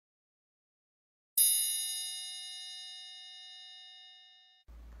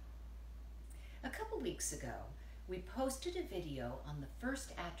weeks ago, we posted a video on the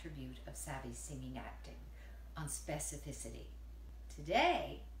first attribute of SAVI singing acting, on specificity.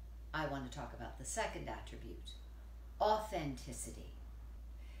 Today, I want to talk about the second attribute, authenticity.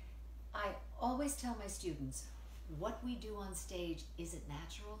 I always tell my students, what we do on stage isn't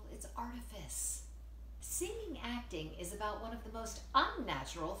natural, it's artifice. Singing acting is about one of the most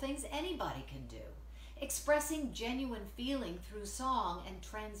unnatural things anybody can do. Expressing genuine feeling through song and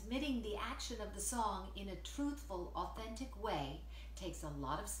transmitting the action of the song in a truthful, authentic way takes a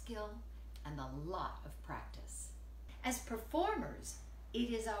lot of skill and a lot of practice. As performers, it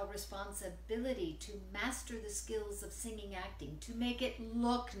is our responsibility to master the skills of singing acting, to make it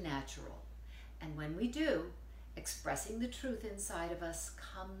look natural. And when we do, expressing the truth inside of us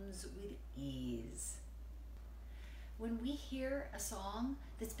comes with ease. When we hear a song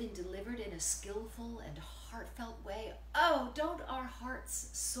that's been delivered in a skillful and heartfelt way, oh, don't our hearts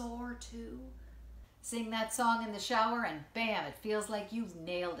soar too? Sing that song in the shower and bam, it feels like you've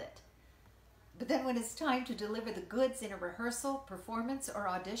nailed it. But then when it's time to deliver the goods in a rehearsal, performance, or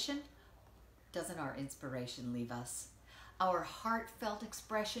audition, doesn't our inspiration leave us? Our heartfelt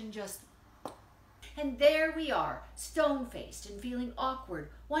expression just... And there we are, stone-faced and feeling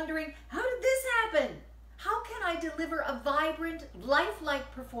awkward, wondering, how did this happen? How can I deliver a vibrant,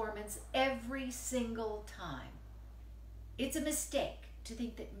 lifelike performance every single time? It's a mistake to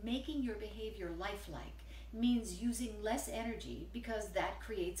think that making your behavior lifelike means using less energy because that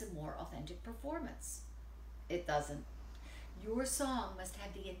creates a more authentic performance. It doesn't. Your song must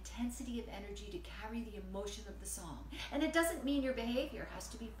have the intensity of energy to carry the emotion of the song. And it doesn't mean your behavior has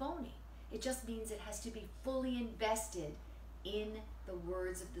to be phony. It just means it has to be fully invested in the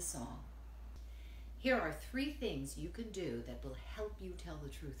words of the song. Here are 3 things you can do that will help you tell the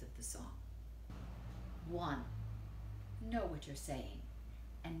truth of the song. 1, know what you're saying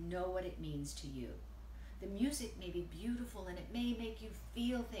and know what it means to you. The music may be beautiful and it may make you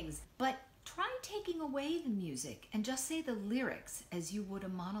feel things, but try taking away the music and just say the lyrics as you would a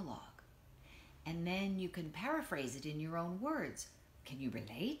monologue. And then you can paraphrase it in your own words. Can you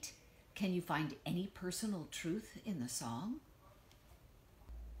relate? Can you find any personal truth in the song?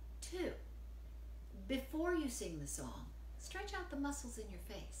 2, before you sing the song, stretch out the muscles in your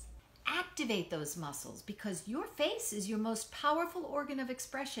face. Activate those muscles because your face is your most powerful organ of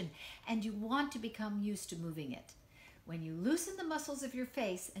expression and you want to become used to moving it. When you loosen the muscles of your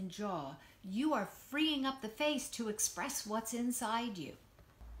face and jaw, you are freeing up the face to express what's inside you.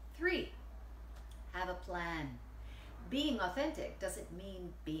 3, have a plan. Being authentic doesn't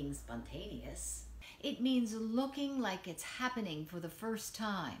mean being spontaneous. It means looking like it's happening for the first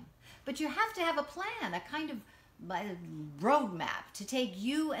time. But you have to have a plan, a kind of roadmap to take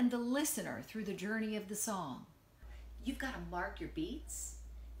you and the listener through the journey of the song. You've got to mark your beats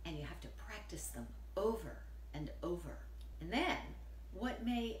and you have to practice them over and over. And then what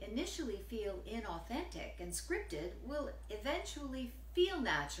may initially feel inauthentic and scripted will eventually feel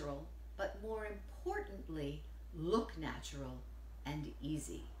natural, but more importantly, look natural and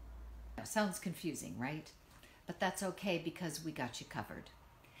easy. Sounds confusing, right? But that's okay because we got you covered.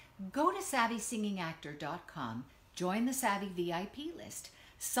 Go to SAVIsingingactor.com, join the SAVI VIP list,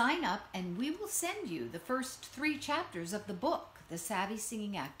 sign up, and we will send you the first 3 chapters of the book, The SAVI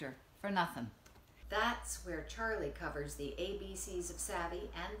Singing Actor, for nothing. That's where Charlie covers the ABCs of SAVI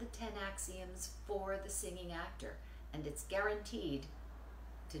and the 10 axioms for the singing actor, and it's guaranteed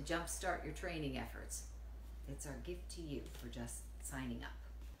to jumpstart your training efforts. It's our gift to you for just signing up.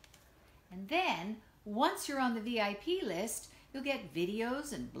 And then, once you're on the VIP list, you'll get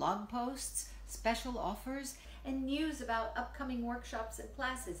videos and blog posts, special offers, and news about upcoming workshops and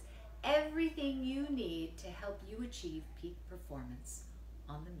classes. Everything you need to help you achieve peak performance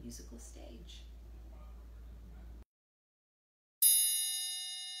on the musical stage.